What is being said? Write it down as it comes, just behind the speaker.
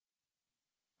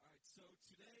So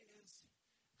today is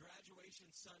graduation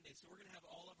Sunday. So we're going to have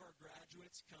all of our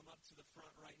graduates come up to the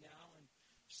front right now and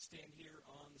stand here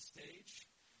on the stage.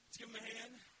 Let's give them a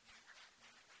hand.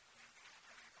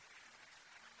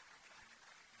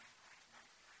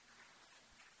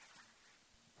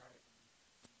 All right.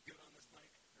 Good on this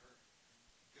mic? Or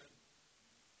good?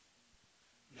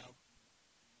 No?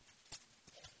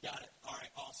 Got it. All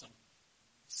right. Awesome.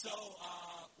 So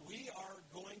we are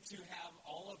going to have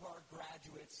all of our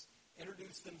graduates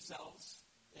introduce themselves,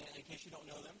 in case you don't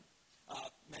know them.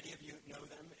 Many of you know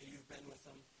them. You've been with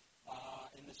them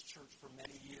in this church for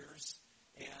many years.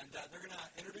 And they're going to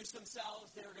introduce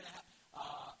themselves. They're going to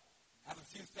have a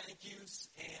few thank yous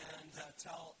and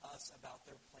tell us about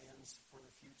their plans for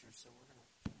the future. So we're going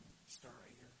to start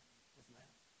right here with Matt.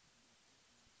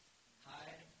 Hi,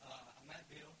 I'm Matt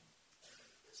Beal.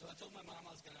 So I told my mom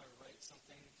I was going to write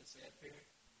something to say up here,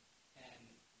 and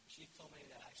she told me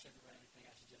that I shouldn't write anything,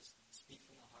 I should just speak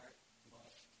from the heart,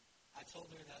 but I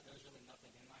told her that there's really nothing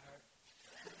in my heart,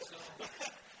 so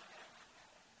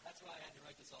that's why I had to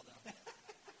write this all down.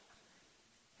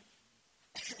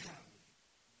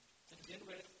 To begin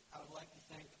with, I would like to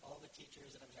thank all the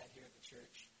teachers that I've had here at the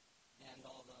church, and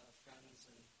all the friends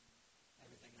and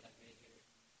everything that I've made here.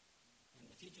 And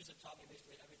the teachers have taught me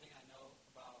basically everything I know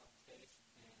about faith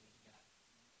and God.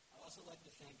 I'd also like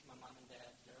to thank my mom and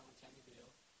dad, Daryl and Tammy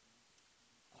Beal.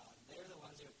 They're the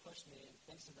ones who have pushed me, and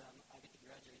thanks to them, I get to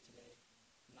graduate today,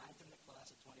 9th in the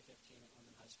class of 2015 at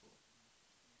London High School.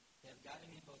 They have guided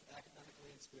me both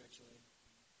academically and spiritually,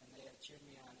 and they have cheered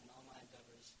me on in all my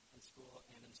endeavors in school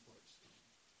and in sports.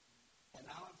 And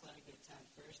now I'm planning to attend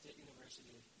Ferris State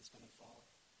University this coming fall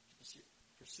to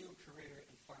pursue a career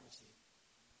in pharmacy.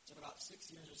 So in about 6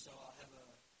 years or so, I'll have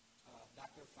a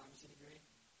Doctor of Pharmacy degree,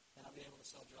 and I'll be able to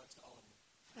sell drugs to all of you.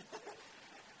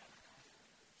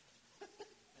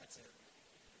 That's it.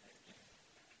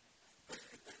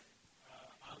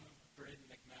 I'm Braden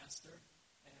McMaster,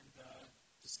 and to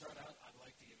start out, I'd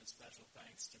like to give a special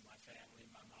thanks to my family,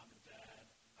 my mom and dad,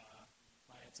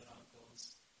 my aunts and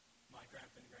uncles, my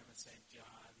grandpa and grandma St.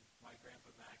 John, my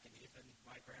grandpa Mac, and even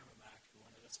my grandma Mac, who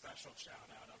wanted a special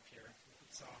shout-out up here.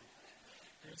 So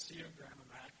here's to you, Grandma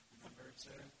Mac. Remember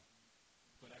to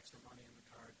put extra money in the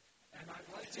card. And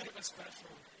I'd like to give a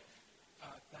special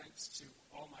thanks to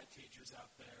all my teachers out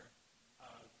there,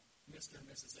 Mr. and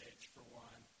Mrs. H for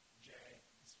one, Jay,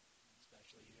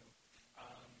 especially you,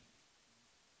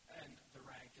 and the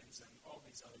Rankins and all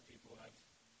these other people that have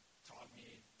taught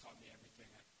me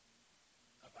everything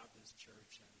about this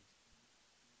church. And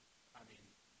I mean,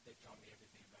 they've taught me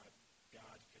everything about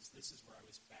God, because this is where I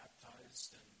was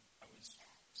baptized and I was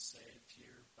saved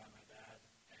here by my dad,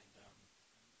 and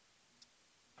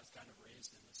I was kind of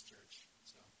raised in this church,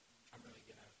 so I'm really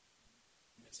going to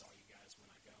miss all you guys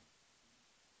when I go.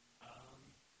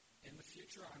 In the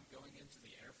future, I'm going into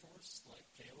the Air Force, like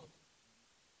Caleb.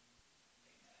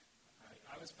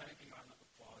 I was banking on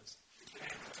applause.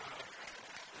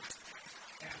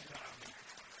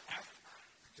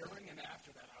 During and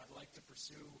after that, I'd like to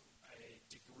pursue a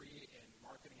degree in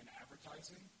marketing and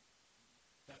advertising.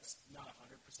 That's not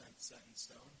 100% set in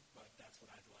stone, but that's what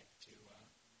I'd like to,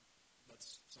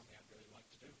 that's something I'd really like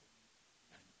to do.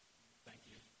 And thank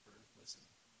you for listening.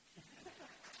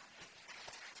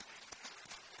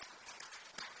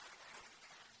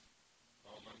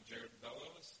 I'm Jared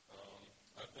Bellows.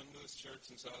 I've been to this church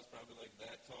since I was probably like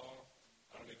that tall.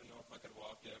 I don't even know if I could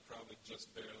walk yet, probably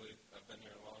just barely. I've been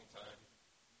here a long time.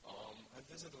 I've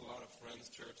visited a lot of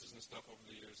friends' churches and stuff over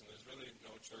the years, and there's really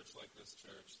no church like this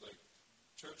church. Like,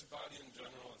 church body in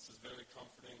general, it's just very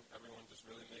comforting. Everyone just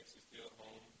really makes you feel at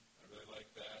home. I really like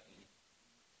that, and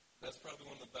that's probably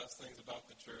one of the best things about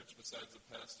the church, besides the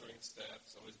pastoring staff.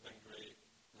 It's always been great.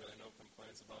 Really no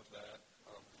complaints about that.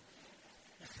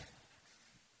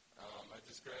 I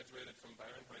just graduated from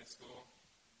Byron High School.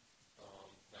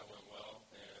 That went well,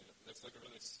 and it's like a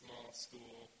really small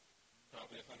school,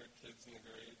 probably 100 kids in the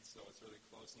grade, so it's really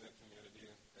close-knit community,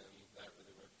 and that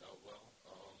really worked out well.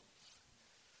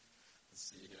 Let's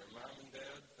see here. Mom and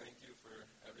Dad, thank you for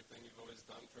everything you've always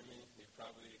done for me. You've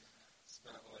probably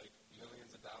spent like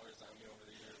millions of dollars on me over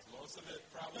the years, most of it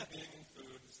probably being in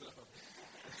food, so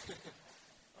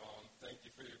thank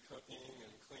you for your cooking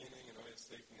and cleaning and always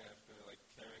taking after, like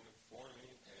caring for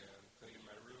me and cleaning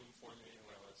my room for me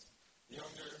when I was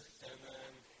younger. And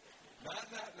then, not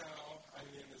now, I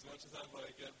mean, as much as I'd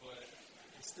like it, but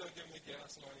you still give me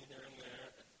gas money here and there,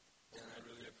 and I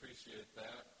really appreciate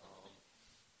that.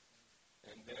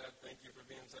 And Dad, thank you for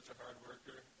being such a hard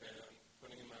worker and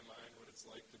putting in my mind what it's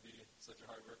like to be such a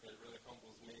hard worker. It really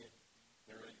humbles me.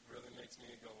 It really makes me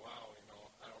go, wow,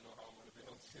 I don't know how I'm going to be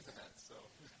able to do that. So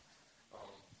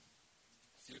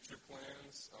future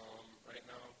plans, right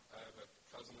now I have a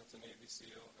cousin that's a Navy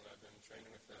SEAL, and I've been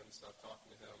training with him, so I've talked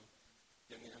to him,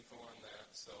 getting the info on that,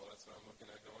 so that's what I'm looking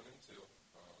at going into.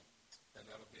 And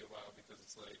that'll be a while because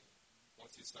it's like,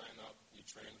 once you sign up, you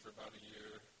train for about a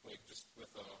year, like just with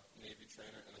a Navy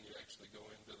trainer, and then you actually go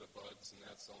into the buds, and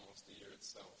that's almost a year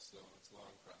itself, so it's a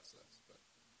long process. But,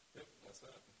 yep, that's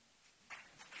that.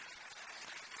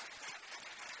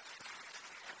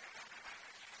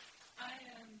 I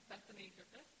am Bethany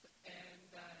Griffith,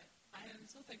 and I am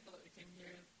so thankful that we came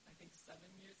here, I think, 7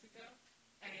 years ago,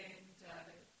 and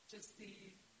just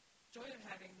the joy of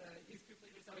having the youth group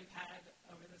leaders that we've had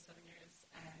over the 7 years,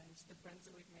 and the friends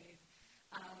that we've made,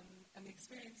 and the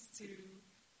experience to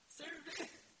serve,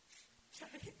 to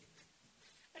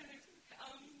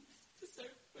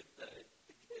serve with the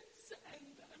kids,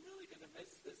 and I'm really going to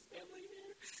miss this family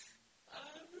here,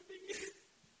 moving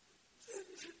to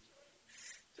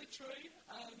Detroit.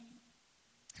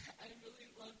 I really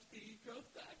loved the growth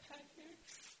that I've had here,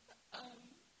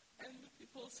 and the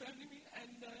people surrounding me,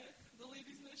 and the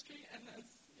ladies' ministry, and as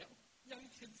young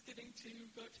kids getting to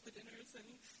go to the dinners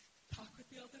and talk with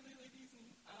the elderly ladies, and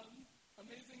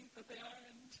amazing that they are,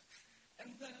 and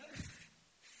I'm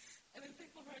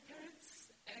thankful for my parents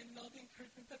and all the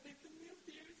encouragement that they've given me over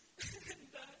the years,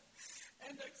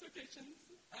 and expectations.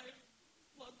 I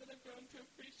love that I've grown to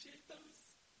appreciate those,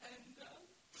 and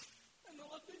the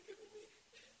love they've given me.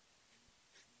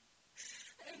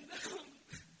 And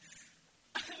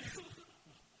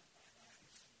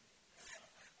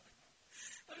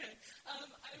okay,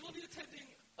 I will be attending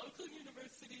Oakland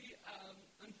University.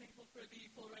 I'm thankful for the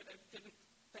full ride I've given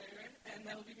there, and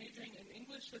I will be majoring in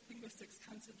English with linguistics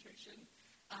concentration,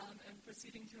 and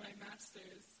proceeding to my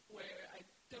master's, where I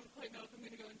don't quite know if I'm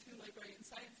going to go into librarian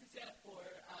sciences yet, or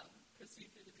proceed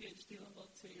through the PhD level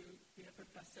to be a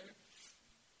professor.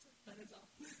 So that is all.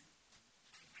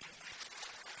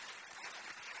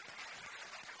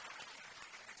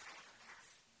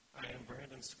 I am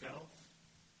Brandon Skell.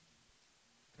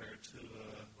 Compared to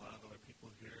a lot of other people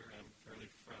here, I'm fairly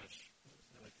fresh.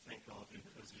 I'd like to thank all of you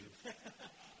because you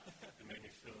made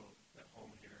me feel at home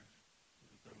here.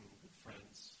 We've been good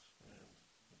friends, and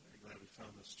I'm very glad we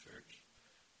found this church.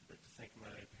 I'd like to thank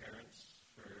my parents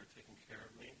for taking care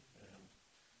of me, and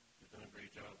they've done a great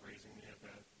job raising me. I've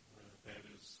got Dad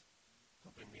who's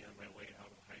helping me on my way out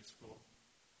of high school,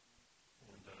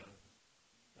 and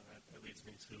that leads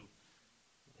me to,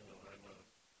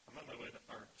 I'm on my way to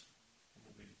art. I'm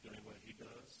going to be doing what he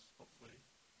does, hopefully.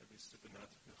 I'd be stupid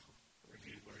not to go where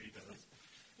he does.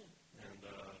 And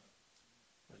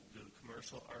I do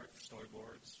commercial art,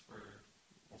 storyboards for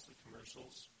mostly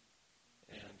commercials.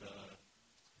 And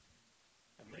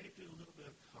I may do a little bit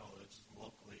of college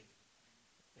locally.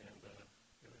 And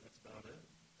really that's about it.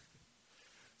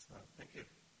 So thank you.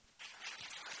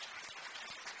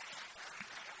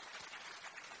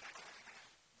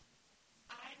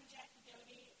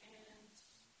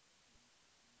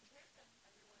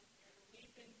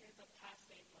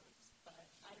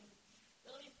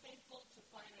 Thankful to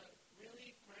find a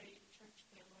really great church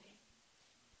family.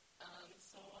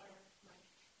 So are my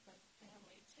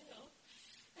family too.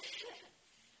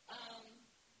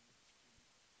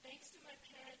 Thanks to my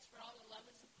parents for all the love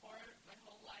and support my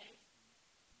whole life,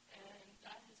 and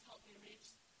that has helped me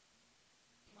reach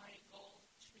my goal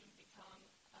to become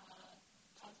a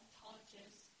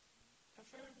cosmetologist,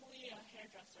 preferably a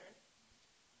hairdresser.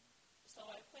 So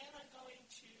I plan on going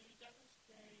to Douglas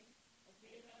Ferry,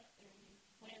 Aveda, and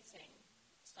Lansing,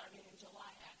 starting in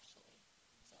July, actually.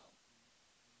 So,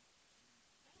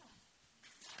 yeah.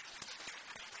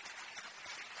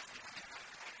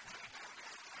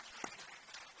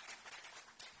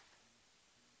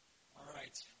 All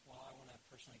right. Well, I want to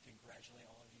personally congratulate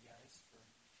all of you guys for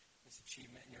this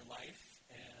achievement in your life,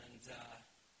 and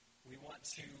we want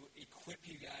to equip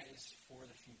you guys for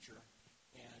the future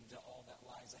and all that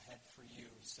lies ahead for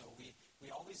you. So we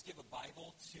always give a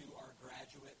Bible to our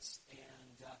graduates,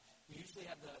 and we usually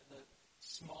have the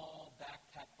small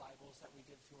backpack Bibles that we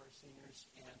give to our seniors,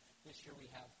 and this year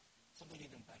we have something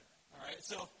even better. All right,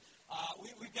 so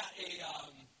we've got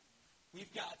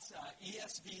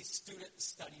ESV Student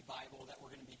Study Bible that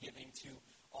we're going to be giving to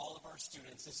all of our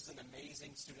students. This is an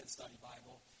amazing student study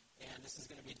Bible. And this is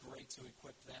going to be great to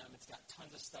equip them. It's got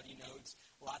tons of study notes,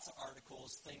 lots of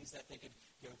articles, things that they could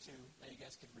go to, that you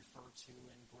guys could refer to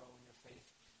and grow in your faith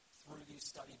through these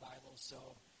study Bibles.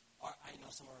 So I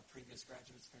know some of our previous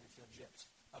graduates are going to feel gypped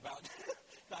about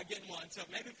not getting one. So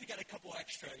maybe if you got a couple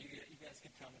extra, you guys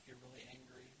could come if you're really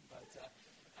angry. But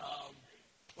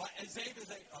Zabe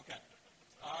is okay.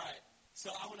 All right.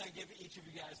 So I want to give each of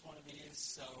you guys one of these.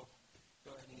 So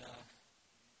go ahead and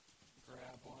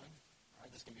grab one.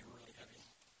 is going to be really heavy.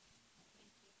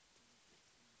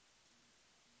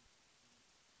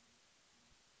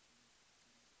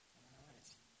 All right.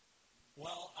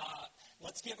 Well,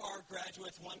 let's give our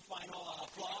graduates one final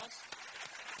applause.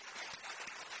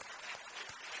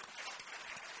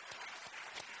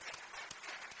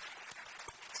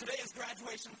 Today is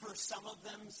graduation for some of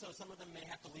them, so some of them may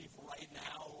have to leave right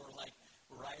now or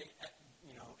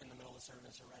in the middle of the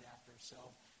service or right after. So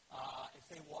if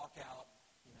they walk out,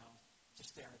 just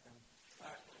stare at them.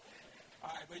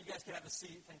 All right, but you guys can have a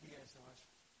seat. Thank you guys so much.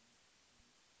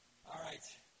 All right.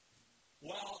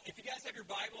 Well, if you guys have your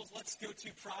Bibles, let's go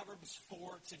to Proverbs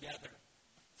 4 together.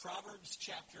 Proverbs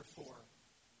chapter 4.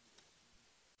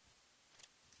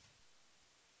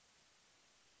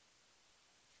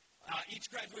 Each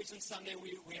graduation Sunday,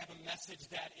 we have a message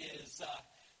that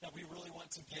we really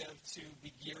want to give to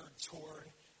be geared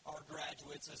toward our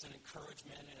graduates as an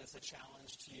encouragement and as a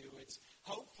challenge to you. It's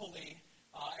hopefully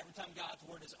every time God's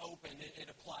Word is open, it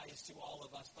applies to all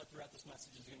of us, but throughout this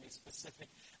message is going to be a specific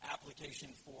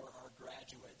application for our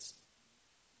graduates.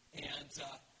 And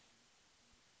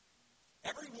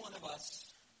every one of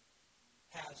us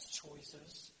has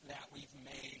choices that we've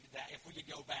made that if we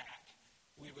could go back,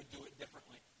 we would do it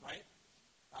differently, right?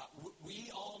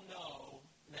 We all know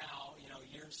now,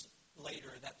 years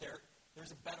later, that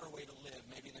there's a better way to live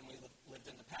maybe than we lived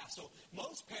in the past. So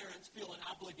most parents feel an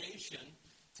obligation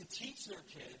to teach their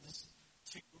kids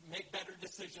to make better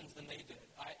decisions than they did.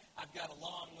 I've got a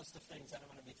long list of things that I'm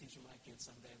going to be teaching my kids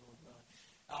someday, Lord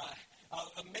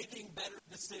willing. Making better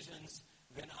decisions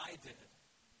than I did.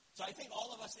 So I think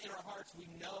all of us in our hearts, we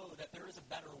know that there is a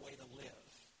better way to live.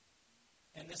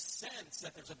 And this sense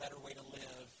that there's a better way to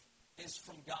live is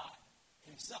from God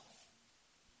himself.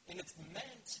 And it's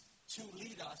meant to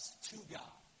lead us to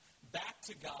God, back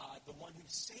to God, the one who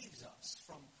saves us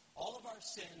from all of our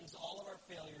sins, all of our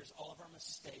failures, all of our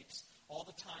mistakes, all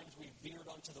the times we veered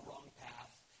onto the wrong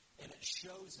path, and it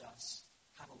shows us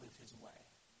how to live his way.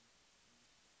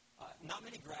 Not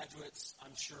many graduates,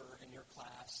 I'm sure, in your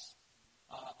class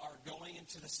are going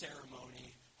into the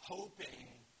ceremony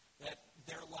hoping that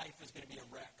their life is going to be a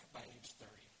wreck by age 30.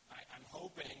 I'm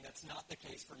hoping that's not the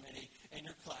case for many in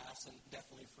your class and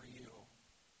definitely for you.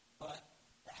 But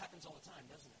that happens all the time,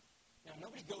 doesn't it?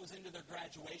 Nobody goes into their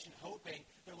graduation hoping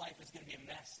their life is going to be a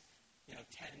mess, 10,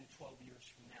 12 years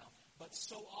from now. But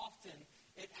so often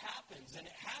it happens, and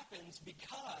it happens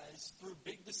because through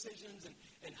big decisions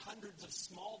and hundreds of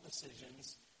small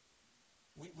decisions,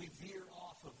 we veer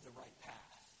off of the right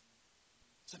path.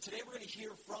 So today we're going to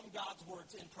hear from God's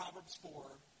words in Proverbs 4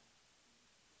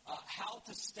 how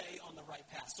to stay on the right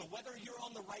path. So whether you're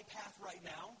on the right path right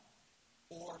now,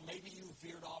 or maybe you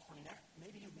veered off from there,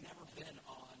 maybe you've never been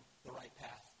on the right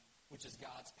path, which is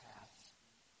God's path.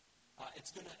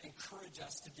 It's going to encourage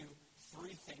us to do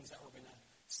three things that we're going to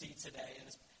see today in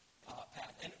this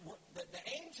path. And the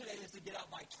aim today is to get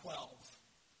out by 12.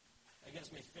 That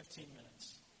gives me 15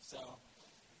 minutes. So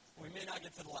we may not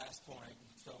get to the last point,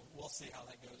 so we'll see how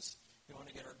that goes. We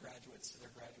want to get our graduates to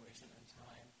their graduation on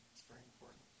time. It's very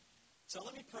important. So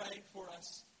let me pray for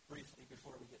us briefly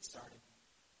before we get started.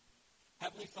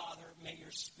 Heavenly Father, may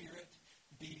your Spirit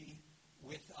be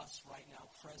with us right now,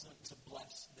 present to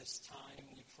bless this time.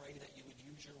 We pray that you would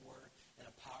use your word in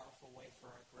a powerful way for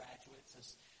our graduates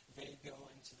as they go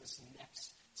into this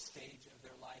next stage of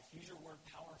their life. Use your word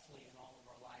powerfully in all of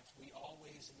our lives. We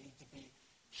always need to be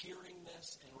hearing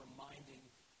this and reminding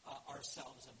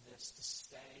ourselves of this to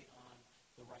stay on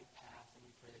the right path, and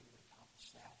we pray that you would accomplish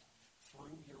that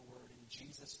through your word in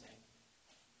Jesus' name.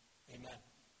 Amen.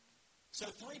 So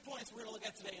 3 points we're going to look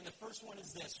at today, and the first one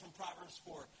is this from Proverbs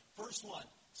 4. First one,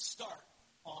 start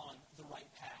on the right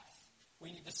path.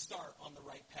 We need to start on the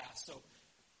right path. So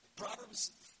Proverbs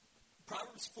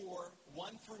 4,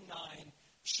 1 through 9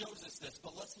 shows us this,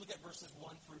 but let's look at verses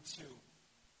 1 through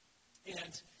 2.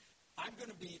 And I'm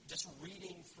going to be just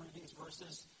reading through these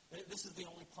verses. This is the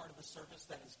only part of the service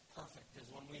that is perfect,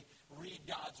 is when we read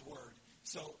God's word.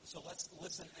 So let's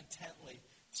listen intently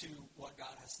to what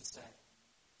God has to say.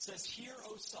 It says, "Hear,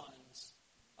 O sons,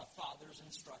 a father's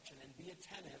instruction, and be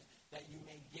attentive that you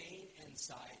may gain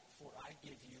insight, for I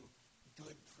give you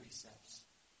good precepts.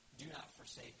 Do not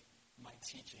forsake my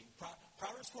teaching."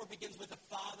 Proverbs 4 begins with a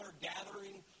father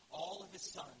gathering all of his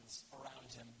sons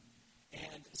around him.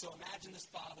 And so imagine this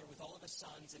father with all of his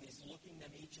sons, and he's looking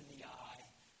them each in the eye,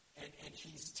 and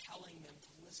he's telling them to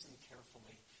listen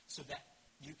carefully so that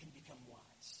you can become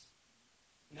wise.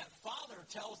 And that father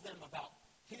tells them about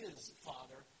his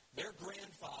father, their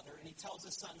grandfather, and he tells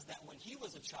his sons that when he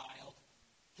was a child,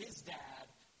 his dad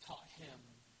taught him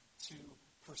to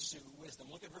pursue wisdom.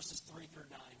 Look at verses 3 through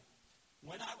 9.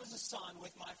 When I was a son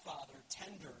with my father,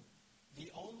 tender,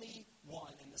 the only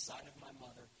one in the sight of my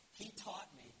mother, he taught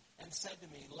me and said to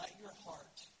me, let your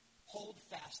heart hold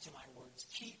fast to my words.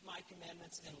 Keep my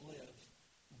commandments and live.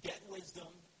 Get wisdom.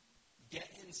 Get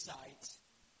insight.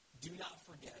 Do not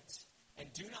forget.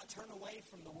 And do not turn away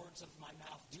from the words of my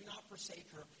mouth. Do not forsake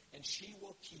her, and she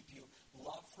will keep you.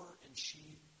 Love her, and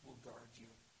she will guard you.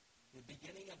 The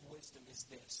beginning of wisdom is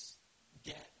this.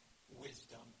 Get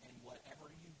wisdom, and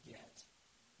whatever you get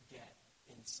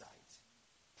insight.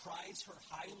 Prize her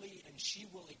highly, and she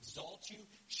will exalt you.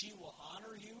 She will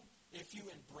honor you. If you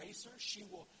embrace her, she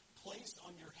will place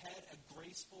on your head a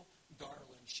graceful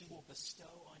garland. She will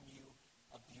bestow on you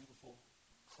a beautiful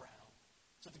crown.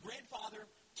 So the grandfather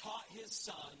taught his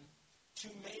son to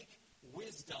make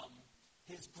wisdom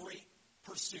his great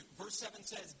pursuit. Verse 7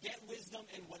 says, get wisdom,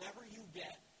 and whatever you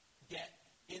get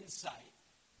insight.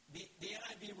 The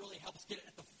NIV really helps get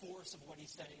at the force of what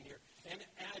he's saying here. And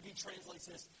NIV translates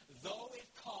this, though it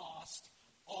cost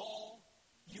all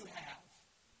you have,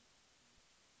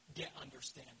 get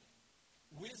understanding.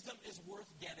 Wisdom is worth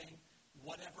getting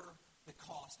whatever the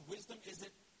cost. Wisdom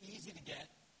isn't easy to get.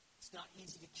 It's not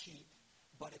easy to keep,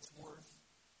 but it's worth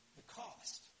the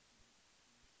cost.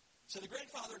 So the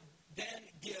grandfather then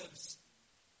gives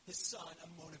his son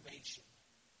a motivation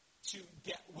to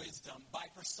get wisdom by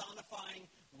personifying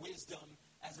wisdom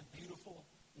as a beautiful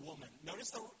woman.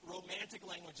 Notice the romantic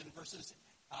language in verses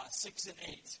 6 and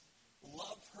 8.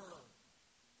 Love her.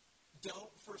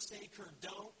 Don't forsake her.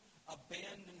 Don't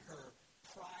abandon her.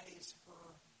 Prize her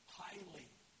highly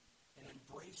and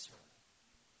embrace her.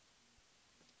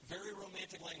 Very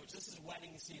romantic language. This is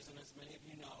wedding season, as many of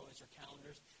you know, as your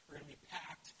calendars are going to be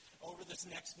packed over this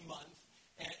next month.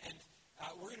 And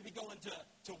we're going to be going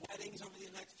to weddings over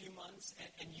the next few months.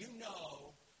 And you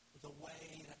know the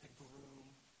way that the groom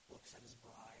looks at his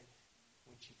bride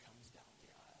when she comes down the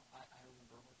aisle. I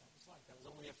remember what that was like. That was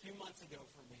only a few months ago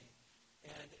for me.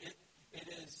 And it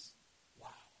is,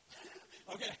 wow.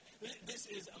 Okay, this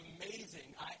is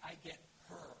amazing. I get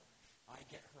her. I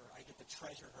get her. I get to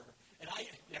treasure her. And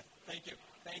thank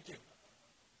you.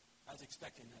 I was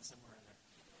expecting that somewhere in there.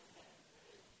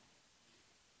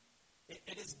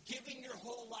 It is giving your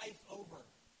whole life over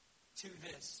to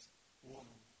this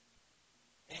woman.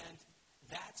 And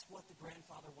that's what the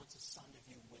grandfather wants his son to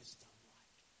view wisdom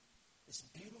like. This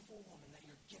beautiful woman that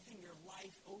you're giving your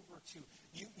life over to.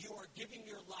 You are giving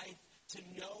your life to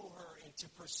know her and to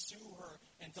pursue her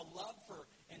and to love her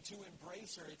and to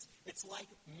embrace her. It's like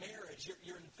marriage.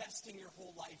 You're investing your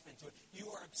whole life into it.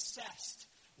 You are obsessed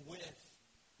with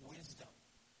wisdom.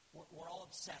 We're all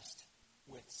obsessed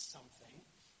with something.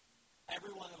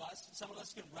 Every one of us, some of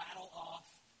us can rattle off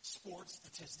sports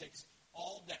statistics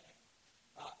all day.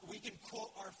 We can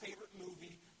quote our favorite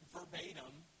movie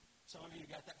verbatim. Some of you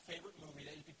got that favorite movie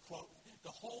that you could quote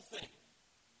the whole thing.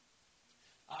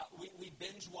 We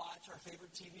binge watch our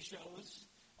favorite TV shows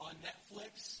on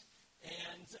Netflix,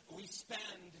 and we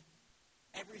spend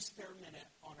every spare minute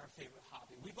on our favorite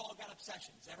hobby. We've all got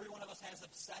obsessions. Every one of us has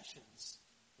obsessions.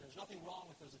 There's nothing wrong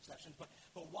with those obsessions, but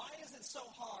why is it so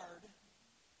hard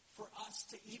for us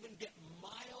to even get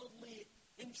mildly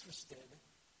interested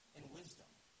in wisdom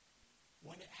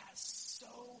when it has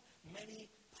so many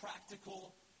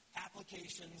practical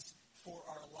applications for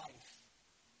our life?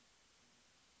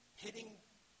 Hitting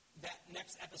that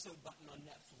next episode button on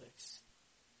Netflix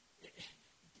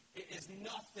it is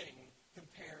nothing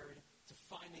compared to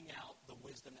finding out the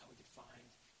wisdom that we could find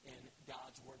in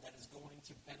God's Word that is going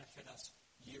to benefit us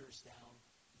years down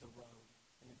the road,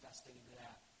 and investing into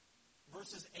that.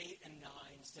 Verses 8 and 9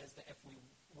 says that if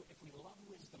we love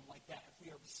wisdom like that, if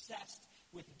we are obsessed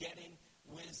with getting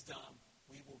wisdom,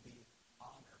 we will be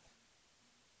honored.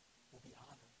 We'll be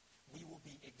honored. We will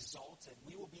be exalted.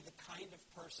 We will be the kind of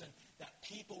person that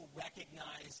people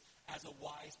recognize as a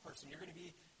wise person. You're going to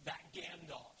be that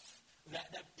Gandalf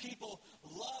that people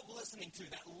love listening to,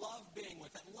 that love being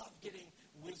with, that love getting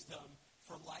wisdom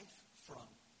for life from.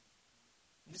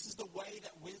 And this is the way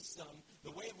of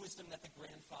wisdom that the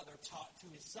grandfather taught to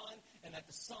his son, and that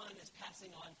the son is passing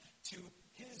on to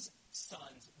his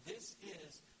sons. This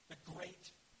is the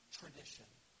great tradition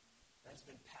that has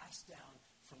been passed down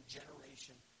from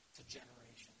generation to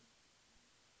generation.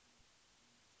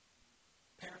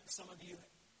 Parents, some of you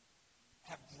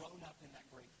have grown up in that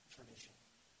great tradition.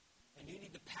 And you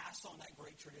need to pass on that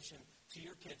great tradition to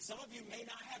your kids. Some of you may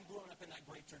not have grown up in that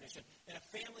great tradition. In a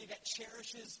family that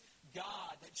cherishes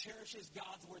God, that cherishes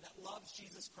God's Word, that loves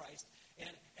Jesus Christ,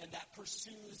 and that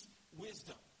pursues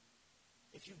wisdom.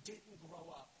 If you didn't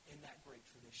grow up in that great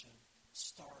tradition,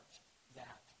 start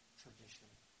that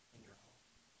tradition in your home.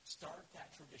 Start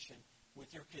that tradition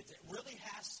with your kids. It really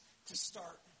has to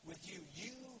start with you.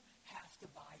 You have to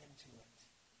buy into it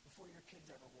before your kids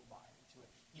ever will buy into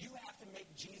it. You have to make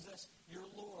Jesus your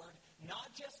Lord,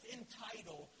 not just in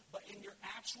title, but in your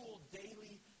actual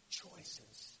daily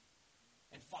choices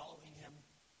and following him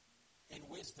in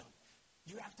wisdom.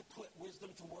 You have to put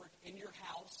wisdom to work in your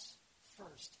house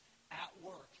first, at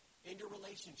work, in your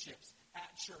relationships, at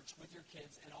church with your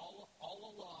kids, and all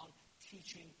along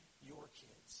teaching your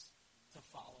kids to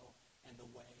follow in the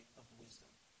way of wisdom.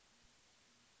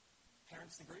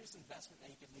 Parents, the greatest investment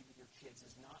that you could leave with your kids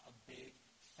is not a big,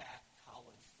 fat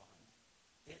college fund.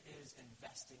 It is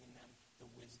investing in them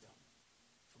the wisdom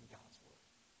from God's Word.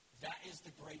 That is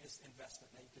the greatest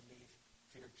investment that you could leave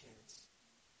for your kids.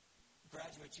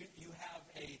 Graduates, you have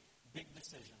a big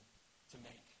decision to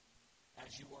make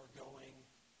as you are going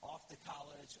off to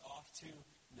college, off to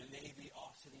the Navy,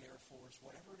 off to the Air Force,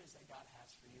 whatever it is that God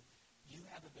has for you. You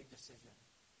have a big decision.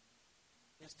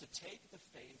 It's to take the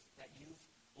faith that you've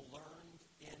learned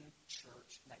in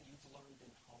church, that you've learned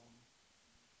in home,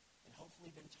 and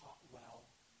hopefully been taught well,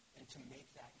 and to make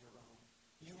that your own.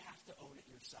 You have to own it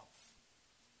yourself.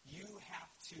 You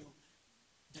have to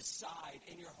decide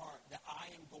in your heart that I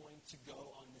am going to go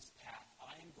on this path.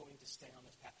 I am going to stay on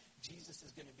this path. Jesus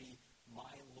is going to be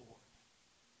my Lord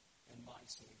and my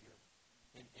Savior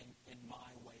in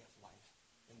my way of life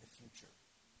in the future.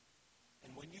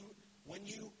 And when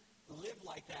you live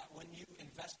like that, when you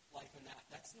invest life in that,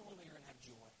 that's the only way you're going to have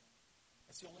joy.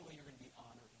 That's the only way you're going to be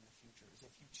honored in the future, is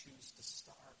if you choose to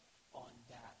start on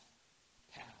that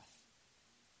path.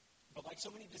 But like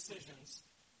so many decisions,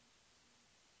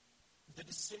 the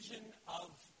decision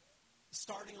of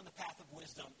starting on the path of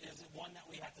wisdom is one that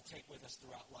we have to take with us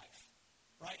throughout life,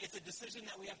 right? It's a decision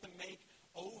that we have to make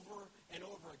over and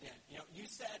over again. You know, you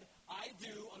said, I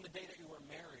do on the day that you were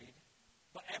married,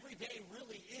 but every day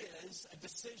really is a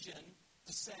decision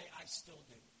to say, I still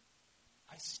do.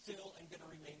 I still am going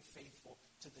to remain faithful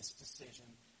to this decision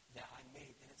that I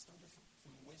made. And it's no different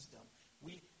from wisdom.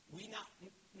 We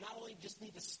not only just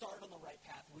need to start on the right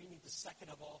path, we need to, second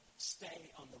of all,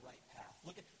 stay on the right path.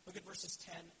 Look at verses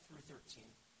 10 through 13.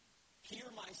 Hear,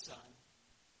 my son,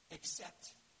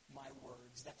 accept my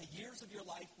words, that the years of your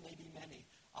life may be many.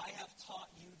 I have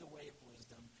taught you the way of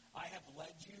wisdom. I have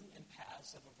led you in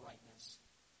paths of uprightness.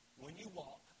 When you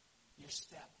walk, your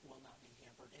step will not be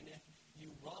hampered. And if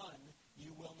you run,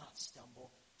 you will not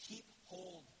stumble. Keep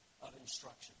hold of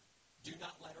instruction. Do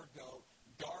not let her go.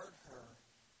 Guard her,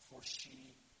 for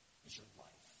she is your life.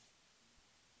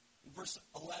 In verse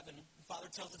 11, the father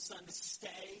tells his son to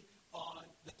stay on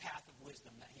the path of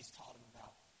wisdom that he's taught him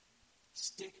about.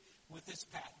 Stick with this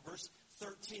path. Verse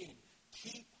 13,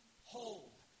 keep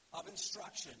hold of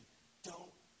instruction.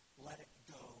 Don't let it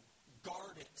go.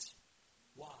 Guard it.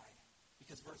 Why?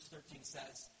 Because verse 13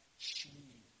 says,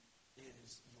 she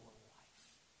is your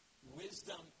life.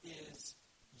 Wisdom is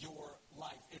your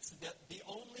life. It's the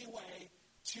only way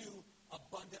to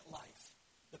abundant life.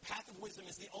 The path of wisdom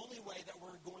is the only way that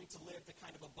we're going to live the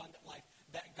kind of abundant life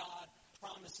that God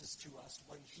promises to us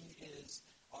when he is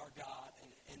our God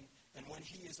and when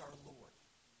he is our Lord.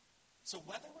 So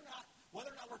whether or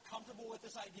not we're comfortable with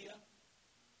this idea,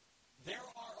 there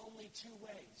are only two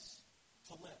ways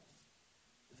to live.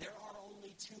 There are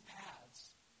only two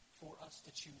paths for us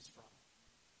to choose from.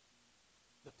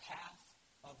 The path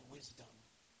of wisdom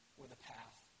or the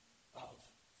path of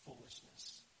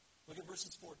foolishness. Look at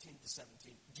verses 14 to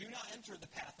 17. Do not enter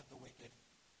the path of the wicked.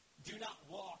 Do not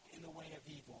walk in the way of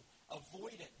evil.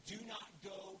 Avoid it. Do not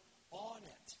go on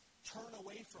it. Turn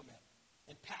away from it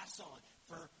and pass on.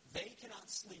 For they cannot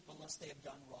sleep unless they have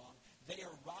done wrong. They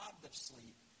are robbed of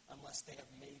sleep unless they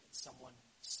have made someone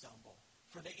stumble.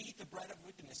 For they eat the bread of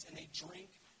wickedness and they drink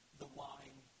the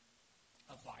wine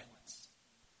of violence.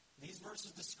 These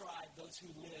verses describe those who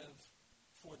live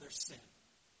for their sin.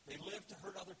 They live to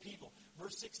hurt other people.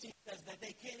 Verse 16 says that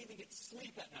they can't even get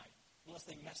sleep at night unless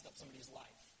they messed up somebody's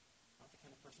life. Not the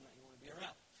kind of person that you want to be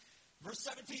around. Verse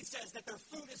 17 says that their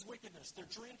food is wickedness. Their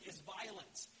drink is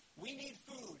violence. We need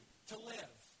food to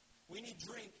live. We need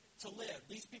drink to live.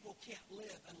 These people can't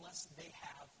live unless they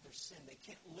have their sin. They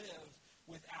can't live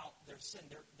without their sin.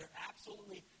 They're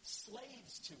absolutely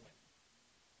slaves to it.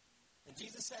 And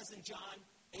Jesus says in John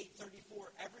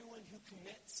 8:34, everyone who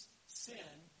commits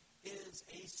sin is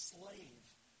a slave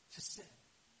to sin.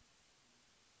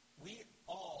 We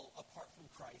all, apart from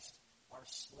Christ, are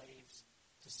slaves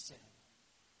to sin.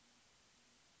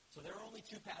 So there are only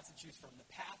two paths to choose from,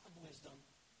 the path of wisdom,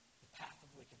 the path of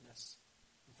wickedness.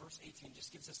 And verse 18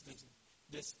 just gives us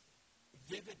this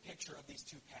vivid picture of these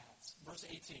two paths. Verse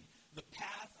 18, the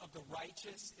path of the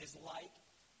righteous is like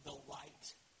the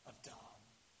light of dawn,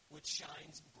 which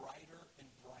shines brighter and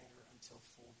brighter until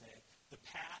full day.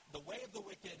 The way of the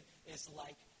wicked is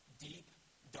like deep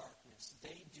darkness.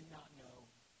 They do not know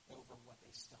over what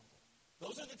they stumble.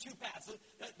 Those are the two paths.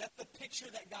 That's the picture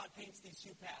that God paints, these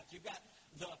two paths. You've got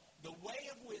the way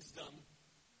of wisdom,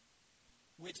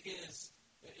 which is,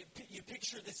 you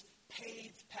picture this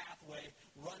paved pathway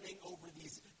running over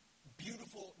these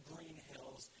beautiful green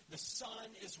hills. The sun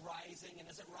is rising, and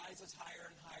as it rises higher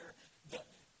and higher,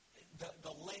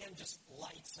 the land just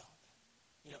lights up.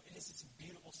 It is this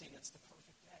beautiful scene. It's the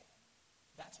perfect day.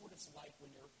 That's what it's like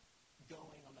when you're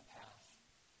going on the path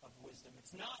of wisdom.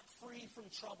 It's not free from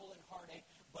trouble and heartache,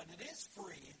 but it is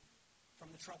free from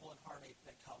the trouble and heartache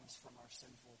that comes from our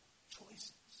sinful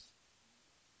choices.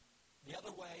 The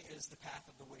other way is the path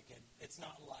of the wicked. It's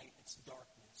not light, it's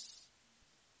darkness.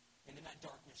 And in that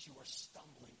darkness, you are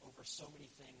stumbling over so many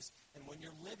things. And when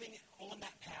you're living on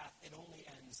that path, it only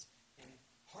ends in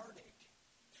heartache.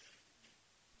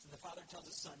 So the Father tells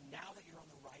his Son, now that you're on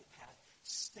the right path,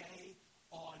 stay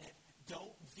on it.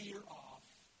 Don't veer off.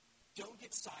 Don't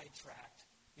get sidetracked,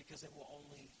 because it will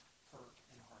only hurt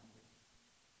and harm you.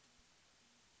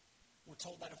 We're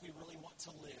told that if we really want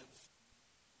to live,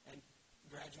 and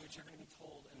graduates, you're going to be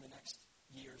told in the next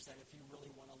years that if you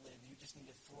really want to live, you just need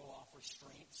to throw off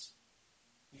restraints.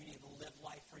 You need to live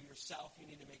life for yourself. You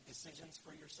need to make decisions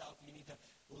for yourself. You need to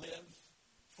live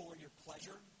for your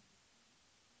pleasure.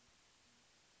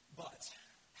 But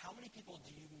how many people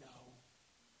do you know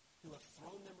who have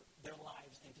thrown their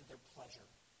lives into their pleasure,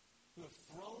 who have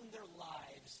thrown their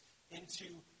lives into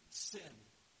sin?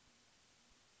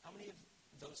 How many of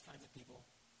those kinds of people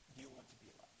do you want to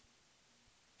be like?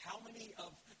 How many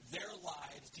of their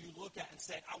lives do you look at and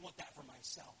say, I want that for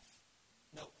myself?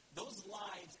 No, those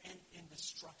lives end in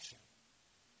destruction.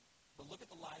 But look at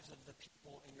the lives of the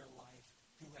people in your life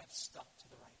who have stuck to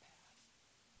the right path.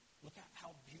 Look at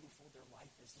how beautiful their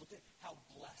life is. Look at how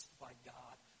blessed by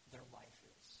God their life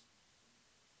is.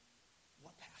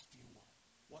 What path do you want?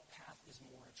 What path is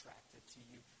more attractive to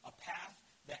you? A path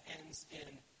that ends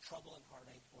in trouble and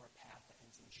heartache, or a path that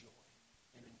ends in joy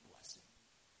and in blessing?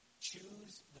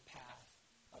 Choose the path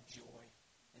of joy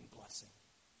and blessing.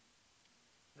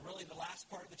 And really, the last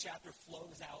part of the chapter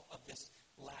flows out of this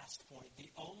last point. The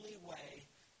only way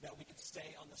that we can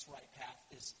stay on this right path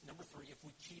is, number 3, if we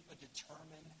keep a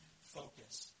determined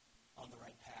focus on the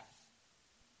right path.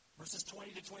 Verses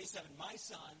 20 to 27, my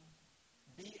son,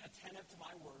 be attentive to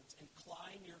my words,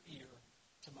 incline your ear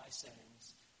to my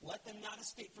sayings. Let them not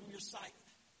escape from your sight.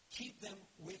 Keep them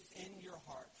within your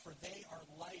heart, for they are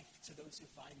life to those who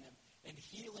find them, and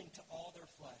healing to all their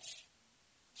flesh.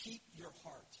 Keep your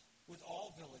heart with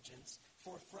all diligence,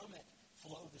 for from it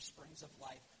flow the springs of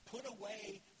life. Put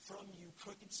away from you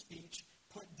crooked speech.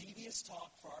 Put devious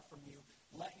talk far from you.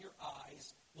 Let your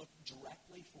eyes look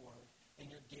directly forward,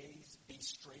 and your gaze be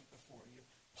straight before you.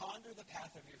 Ponder the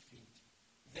path of your feet.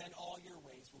 Then all your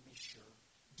ways will be sure.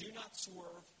 Do not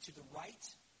swerve to the right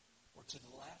or to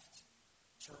the left.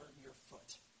 Turn your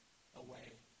foot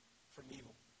away from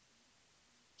evil.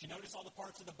 Do you notice all the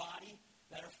parts of the body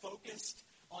that are focused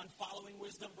on following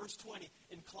wisdom? Verse 20,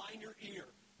 incline your ear.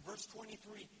 Verse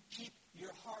 23, keep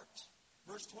your heart.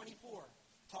 Verse 24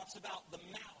 talks about the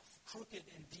mouth, crooked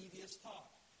and devious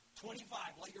talk. 25,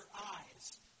 let your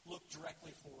eyes look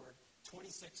directly forward.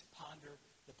 26, ponder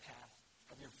the path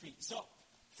of your feet. So,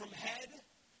 from head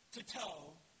to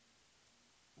toe,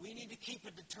 we need to keep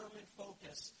a determined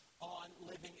focus on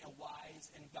living a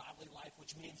wise and godly life,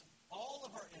 which means all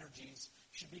of our energies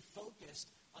should be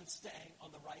focused on staying on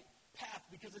the right path,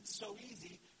 because it's so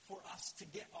easy for us to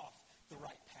get off the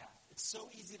right path. It's so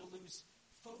easy to lose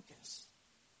focus.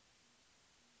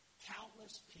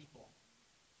 Countless people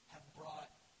have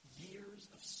brought years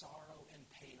of sorrow and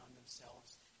pain on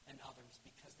themselves and others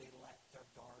because they let their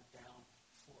guard down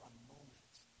for a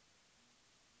moment.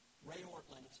 Ray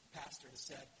Ortland, pastor, has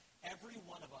said, every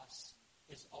one of us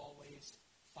is always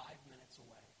 5 minutes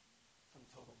away from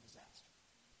total disaster.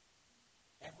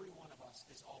 Every one of us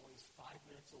is always 5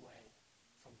 minutes away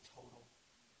from total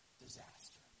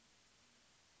disaster.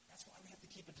 That's why we have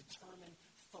to keep a determined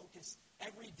focus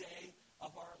every day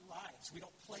of our lives. We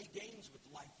don't play games with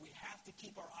life. We have to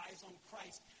keep our eyes on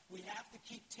Christ. We have to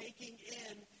keep taking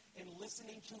in and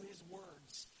listening to his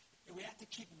words. And we have to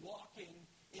keep walking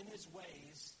in his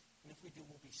ways. And if we do,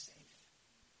 we'll be safe.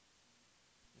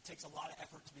 It takes a lot of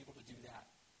effort to be able to do that.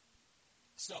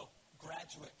 So,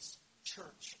 graduates,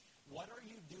 church, what are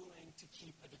you doing to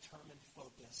keep a determined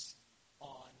focus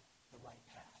on the right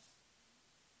path?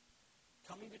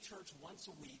 Coming to church once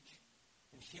a week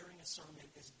and hearing a sermon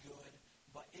is good,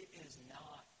 but it is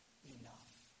not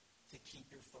enough to keep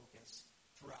your focus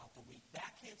throughout the week.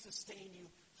 That can't sustain you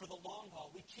for the long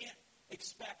haul. We can't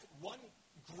expect one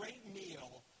great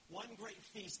meal, one great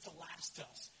feast to last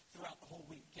us throughout the whole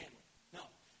week, can we? No.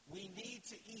 We need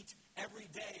to eat every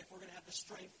day if we're going to have the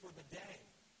strength for the day.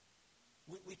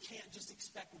 We can't just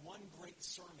expect one great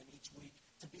sermon each week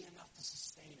to be enough to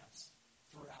sustain us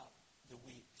throughout the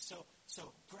week. So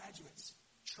graduates,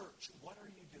 church, what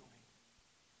are you doing?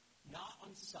 Not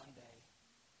on Sunday,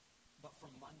 but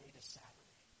from Monday to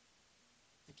Saturday,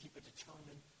 to keep a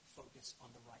determined focus on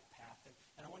the right path.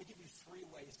 And I want to give you 3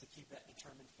 ways to keep that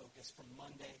determined focus from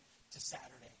Monday to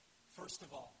Saturday. First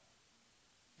of all,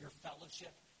 your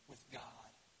fellowship with God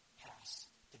has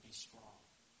to be strong.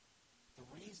 The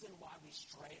reason why we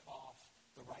stray off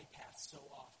the right path so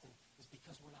often is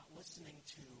because we're not listening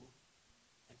to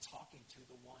and talking to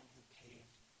the one who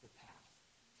paved the path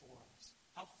for us.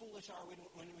 How foolish are we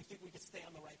when we think we can stay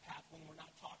on the right path when we're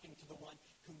not talking to the one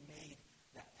who made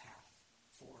that path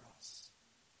for us?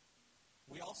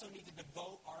 We also need to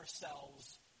devote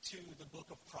ourselves to the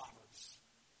book of Proverbs.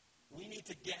 We need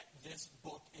to get this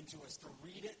book into us, to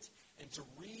read it and to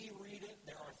reread it.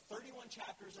 There are 31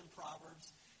 chapters in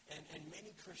Proverbs, and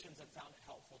many Christians have found it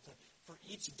helpful to, for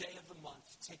each day of the month,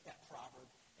 to take that proverb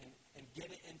and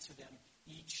get it into them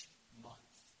each month.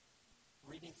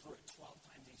 Reading through it 12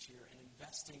 times each year and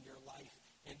investing your life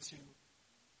into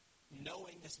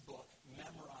knowing this book,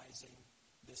 memorizing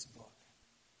this book.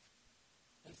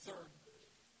 And third,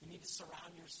 you need to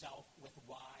surround yourself with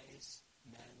wise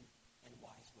men and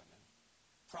wise women.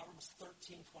 Proverbs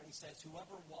 13:20 says,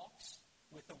 whoever walks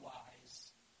with the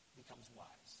wise becomes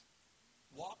wise.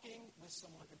 Walking with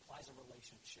someone implies a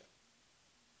relationship.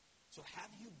 So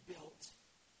have you built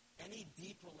any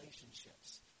deep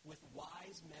relationships with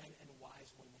wise men and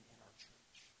wise women in our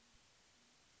church?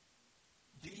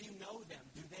 Do you know them?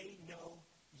 Do they know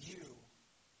you?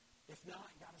 If not,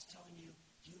 God is telling you,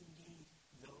 you need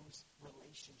those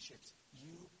relationships.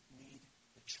 You need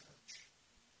the church.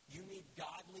 You need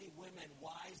godly women,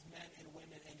 wise men and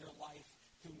women in your life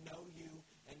who know you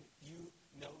and you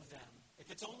know them. If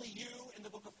it's only you in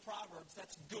the book of Proverbs,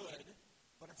 that's good,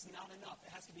 but it's not enough. It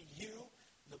has to be you,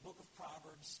 the book of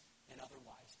Proverbs, and other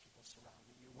wise people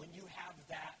surrounding you. When you have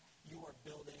that, you are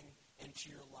building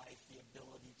into your life the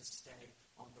ability to stay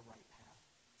on the right path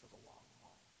for the long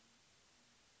haul.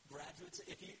 Graduates,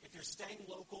 if you're staying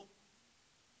local,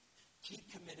 keep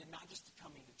committed not just to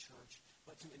coming to church,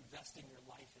 but to investing your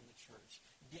life in the church.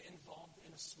 Get involved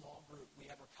in a small group. We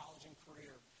have our college and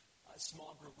career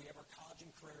small group. We have our college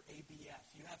and career ABF.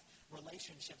 You have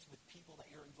relationships with people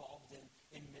that you're involved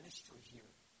in ministry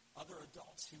here. Other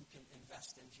adults who can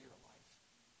invest into your life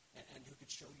and who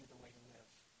could show you the way to live.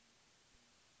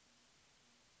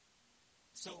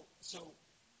 So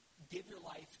give your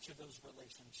life to those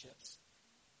relationships.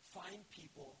 Find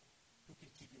people who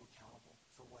can keep you accountable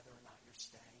for whether or not you're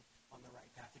staying on the right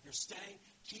path. If you're staying,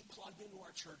 keep plugged into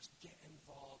our church. Get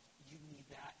involved. You need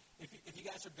that. If you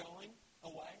guys are going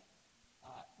away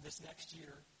this next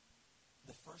year,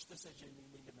 the first decision you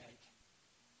need to make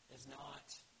is not,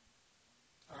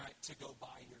 all right, to go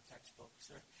buy your textbooks.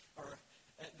 Or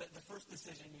the first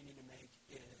decision you need to make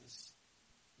is,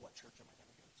 what church am I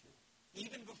going to go to?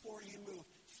 Even before you move,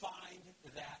 find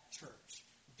that church.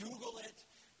 Google it.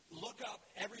 Look up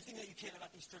everything that you can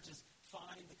about these churches.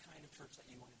 Find the kind of church that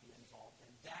you want to be involved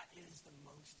in. That is the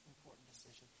most important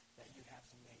decision that you have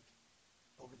to make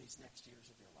over these next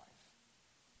years of your life.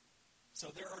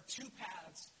 So there are 2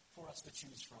 paths for us to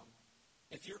choose from.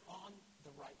 If you're on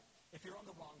the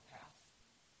wrong path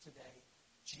today,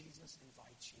 Jesus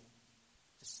invites you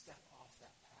to step off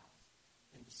that path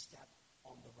and to step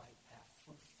on the right path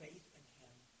through faith in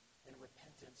Him and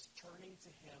repentance, turning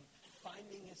to Him,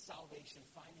 finding His salvation,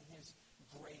 finding His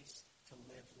grace to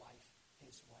live life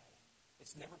His way.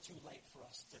 It's never too late for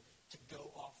us to go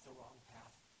off the wrong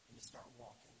path and to start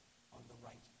walking on the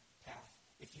right path.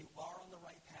 If you are on the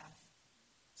right path,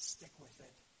 stick with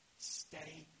it.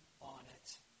 Stay on it.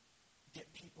 Get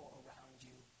people around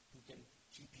you who can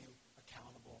keep you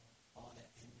accountable on it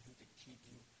and who can keep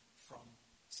you from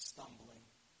stumbling.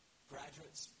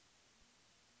 Graduates,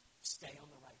 stay on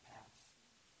the right path.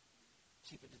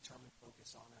 Keep a determined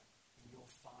focus on it, and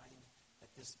you'll find that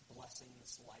this blessing,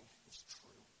 this life is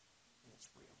true and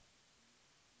it's real.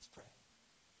 Let's pray.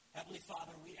 Heavenly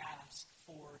Father, we ask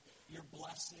for your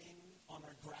blessing on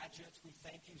our graduates. We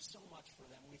thank you so much for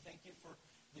them. We thank you for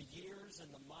the years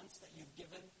and the months that you've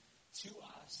given to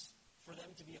us for them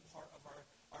to be a part of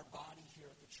our body here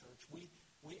at the church. We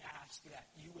ask that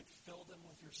you would fill them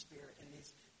with your Spirit in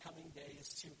these coming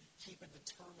days to keep a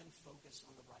determined focus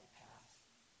on the right path.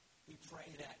 We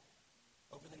pray that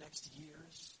over the next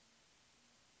years,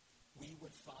 we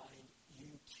would find you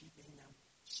keeping them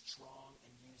strong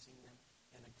and using them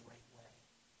in a great way.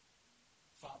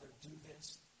 Father, do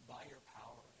this by your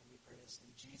power, and we pray this in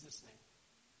Jesus' name.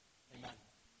 Amen.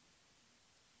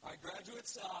 All right,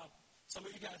 graduates, some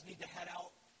of you guys need to head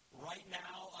out right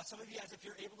now. Some of you guys, if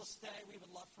you're able to stay, we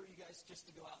would love for you guys just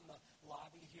to go out in the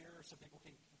lobby here so people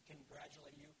can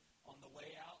congratulate you on the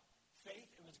way out.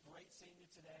 Faith, it was great seeing you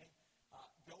today.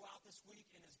 Go out this week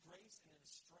in His grace and in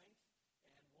His strength.